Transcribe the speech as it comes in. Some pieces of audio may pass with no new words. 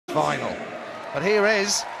final. But here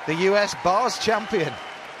is the US bars champion.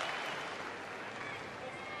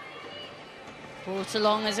 Brought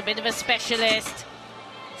along as a bit of a specialist.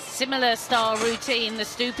 Similar style routine, the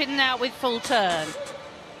stoop in and out with full turn.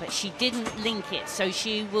 But she didn't link it, so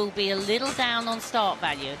she will be a little down on start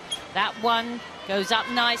value. That one goes up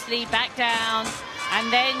nicely, back down,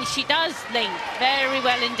 and then she does link very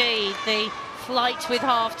well indeed. The flight with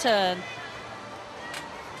half turn.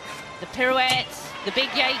 The pirouettes, the big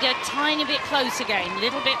Jaeger, tiny bit close again,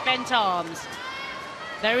 little bit bent arms.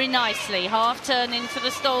 Very nicely, half turn into the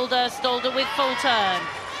Stolder, Stolder with full turn.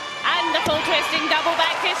 And the full twisting double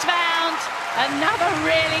back dismount. Another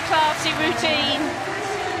really classy routine.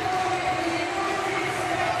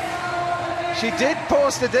 She did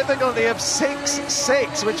post a difficulty of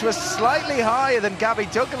 6.6, which was slightly higher than Gabby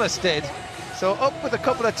Douglas did. So up with a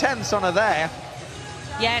couple of tenths on her there.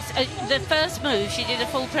 Yes, the first move, she did a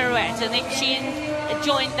full pirouette, and if she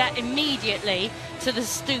joined that immediately to the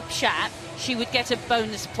stoop shat, she would get a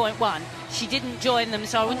bonus 0.1. She didn't join them,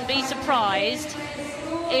 so I wouldn't be surprised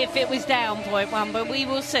if it was down 0.1, but we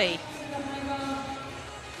will see.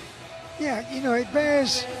 Yeah, you know, it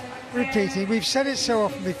bears repeating. We've said it so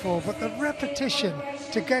often before, but the repetition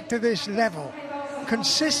to get to this level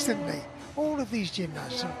consistently, all of these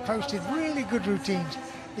gymnasts have posted really good routines.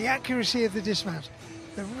 The accuracy of the dismount,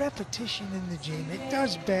 the repetition in the gym, it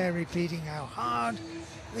does bear repeating how hard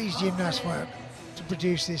these gymnasts work to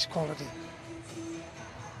produce this quality.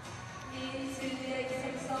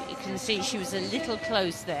 You can see she was a little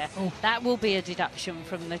close there. Oh. That will be a deduction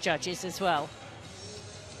from the judges as well.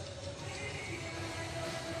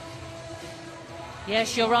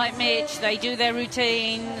 Yes, you're right, Mitch. They do their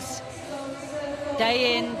routines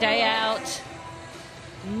day in, day out.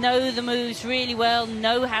 Know the moves really well,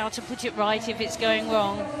 know how to put it right if it's going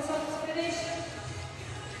wrong.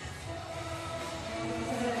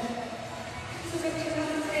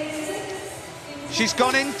 She's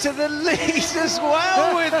gone into the lead as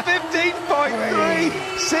well with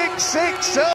 15.366.